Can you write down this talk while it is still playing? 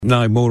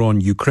Now more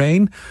on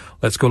Ukraine.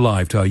 Let's go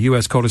live to our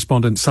US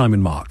correspondent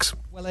Simon Marks.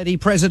 Well, Eddie,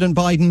 President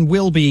Biden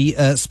will be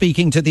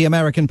speaking to the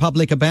American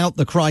public about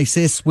the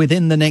crisis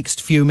within the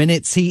next few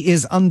minutes. He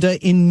is under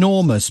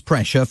enormous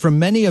pressure from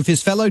many of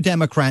his fellow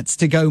Democrats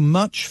to go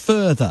much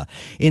further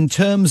in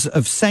terms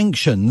of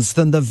sanctions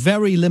than the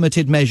very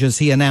limited measures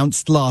he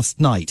announced last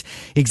night.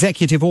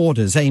 Executive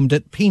orders aimed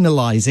at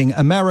penalizing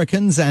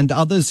Americans and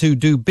others who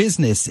do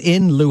business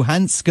in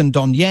Luhansk and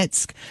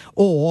Donetsk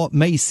or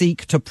may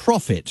seek to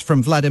profit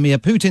from Vladimir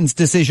Putin's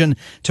decision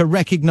to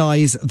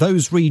recognize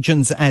those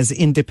regions as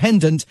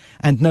independent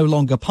and no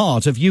longer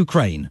part of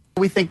Ukraine.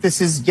 We think this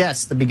is,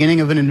 yes, the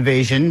beginning of an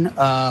invasion,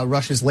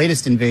 Russia's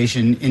latest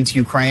invasion into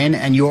Ukraine,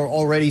 and you're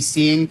already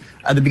seeing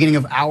the beginning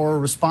of our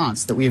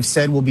response that we have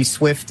said will be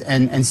swift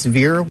and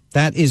severe.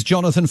 That is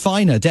Jonathan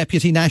Feiner,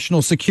 Deputy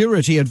National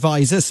Security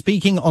Advisor,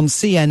 speaking on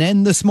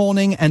CNN this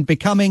morning and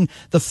becoming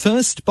the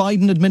first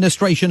Biden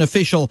administration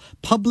official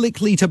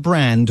publicly to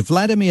brand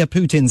Vladimir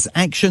Putin's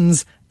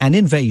actions an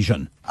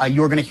invasion.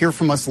 You're going to hear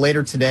from us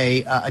later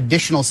today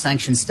additional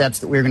sanction steps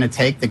that we're going to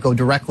take that go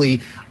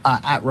directly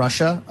at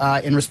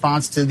Russia in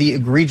response to the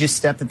egregious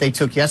step that they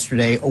took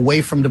yesterday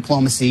away from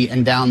diplomacy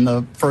and down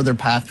the further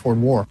path toward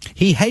war.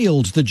 He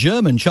hailed the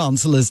German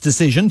Chancellor's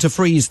decision to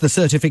freeze the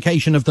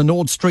certification of the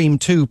Nord Stream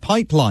 2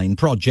 pipeline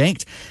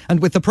project,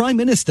 and with the Prime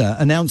Minister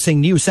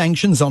announcing new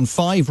sanctions on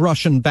 5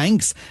 Russian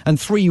banks and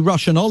 3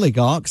 Russian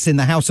oligarchs in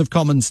the House of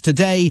Commons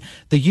today,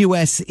 the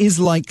US is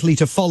likely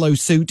to follow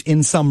suit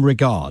in some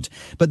regard.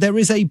 But there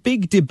is a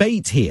big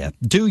debate here.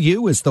 Do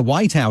you, as the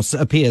White House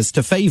appears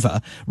to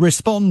favour,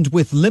 respond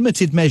with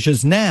limited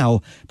measures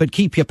now, but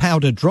keep your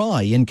powder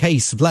dry in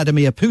case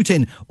Vladimir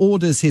Putin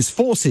orders his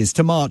forces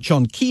to march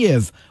on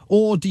Kiev?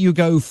 Or do you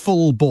go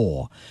full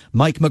bore?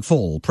 Mike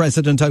McFaul,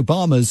 President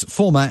Obama's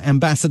former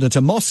ambassador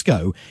to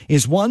Moscow,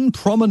 is one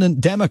prominent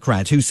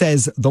Democrat who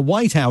says the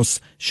White House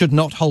should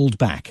not hold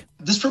back.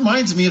 This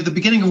reminds me of the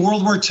beginning of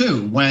World War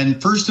II, when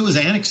first it was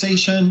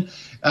annexation.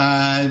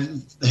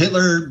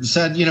 Hitler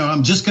said,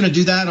 I'm just going to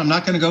do that. I'm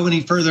not going to go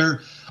any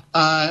further.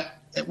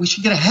 We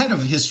should get ahead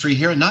of history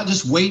here and not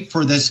just wait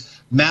for this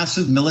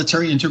massive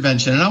military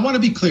intervention. And I want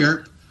to be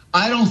clear.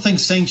 I don't think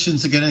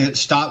sanctions are going to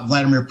stop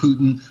Vladimir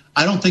Putin.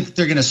 I don't think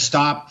they're going to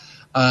stop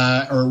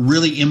or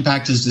really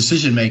impact his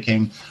decision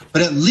making.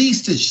 But at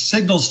least it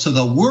signals to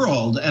the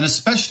world, and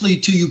especially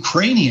to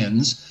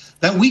Ukrainians,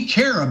 that we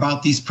care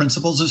about these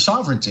principles of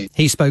sovereignty.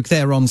 He spoke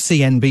there on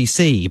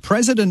CNBC.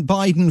 President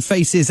Biden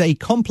faces a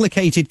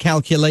complicated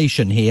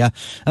calculation here.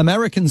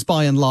 Americans,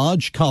 by and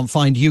large, can't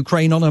find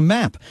Ukraine on a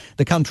map.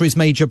 The country's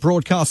major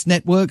broadcast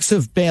networks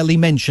have barely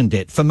mentioned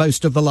it for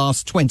most of the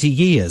last 20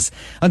 years.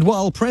 And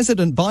while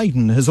President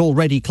Biden has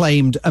already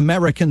claimed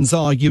Americans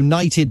are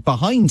united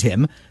behind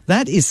him,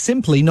 that is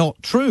simply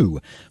not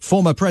true.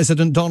 Former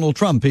President Donald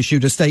Trump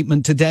issued a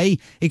statement today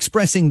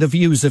expressing the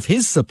views of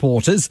his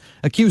supporters,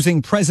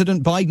 accusing President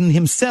Biden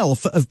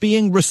himself of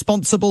being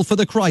responsible for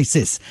the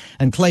crisis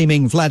and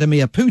claiming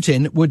Vladimir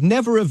Putin would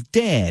never have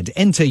dared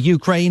enter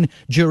Ukraine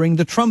during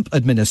the Trump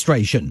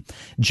administration.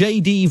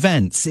 J.D.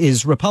 Vance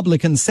is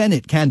Republican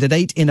Senate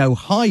candidate in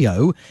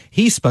Ohio.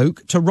 He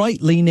spoke to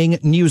right-leaning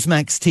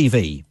Newsmax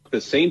TV.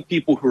 The same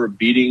people who are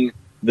beating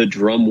the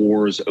drum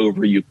wars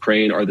over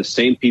Ukraine are the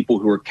same people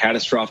who are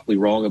catastrophically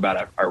wrong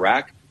about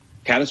Iraq,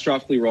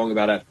 catastrophically wrong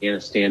about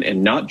Afghanistan,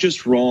 and not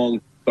just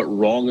wrong, but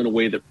wrong in a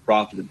way that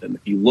profited them.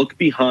 If you look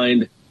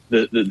behind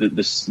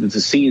the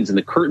scenes and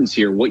the curtains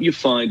here, what you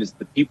find is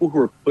the people who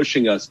are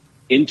pushing us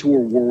into a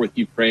war with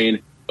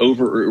Ukraine or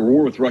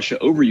war with Russia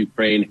over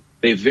Ukraine,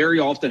 they very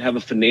often have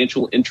a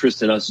financial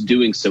interest in us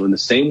doing so in the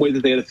same way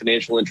that they had a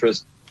financial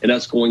interest in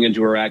us going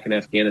into Iraq and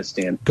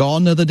Afghanistan.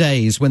 Gone are the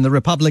days when the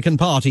Republican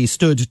Party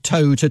stood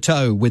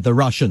toe-to-toe with the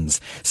Russians.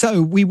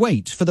 So we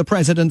wait for the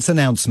president's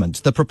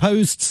announcement. The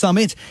proposed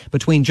summit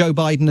between Joe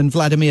Biden and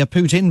Vladimir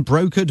Putin,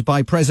 brokered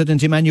by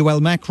President Emmanuel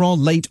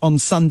Macron late on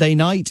Sunday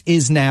night,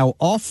 is now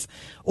off.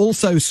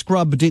 Also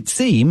scrubbed, it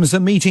seems, a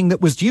meeting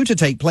that was due to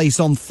take place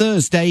on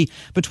Thursday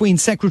between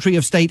Secretary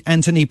of State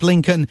Antony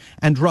Blinken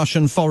and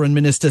Russian Foreign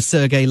Minister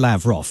Sergei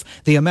Lavrov.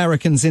 The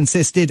Americans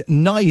insisted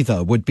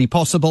neither would be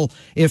possible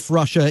if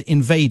Russia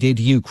invaded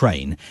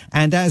Ukraine.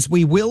 And as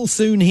we will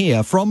soon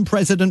hear from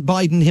President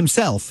Biden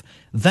himself,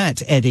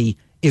 that, Eddie,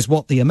 is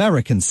what the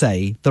Americans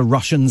say the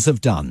Russians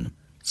have done.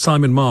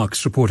 Simon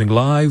Marks reporting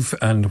live,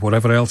 and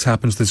whatever else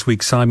happens this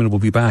week, Simon will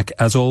be back,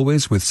 as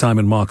always, with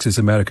Simon Marks'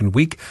 American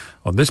Week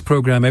on this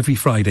programme every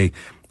Friday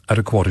at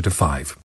 4:45.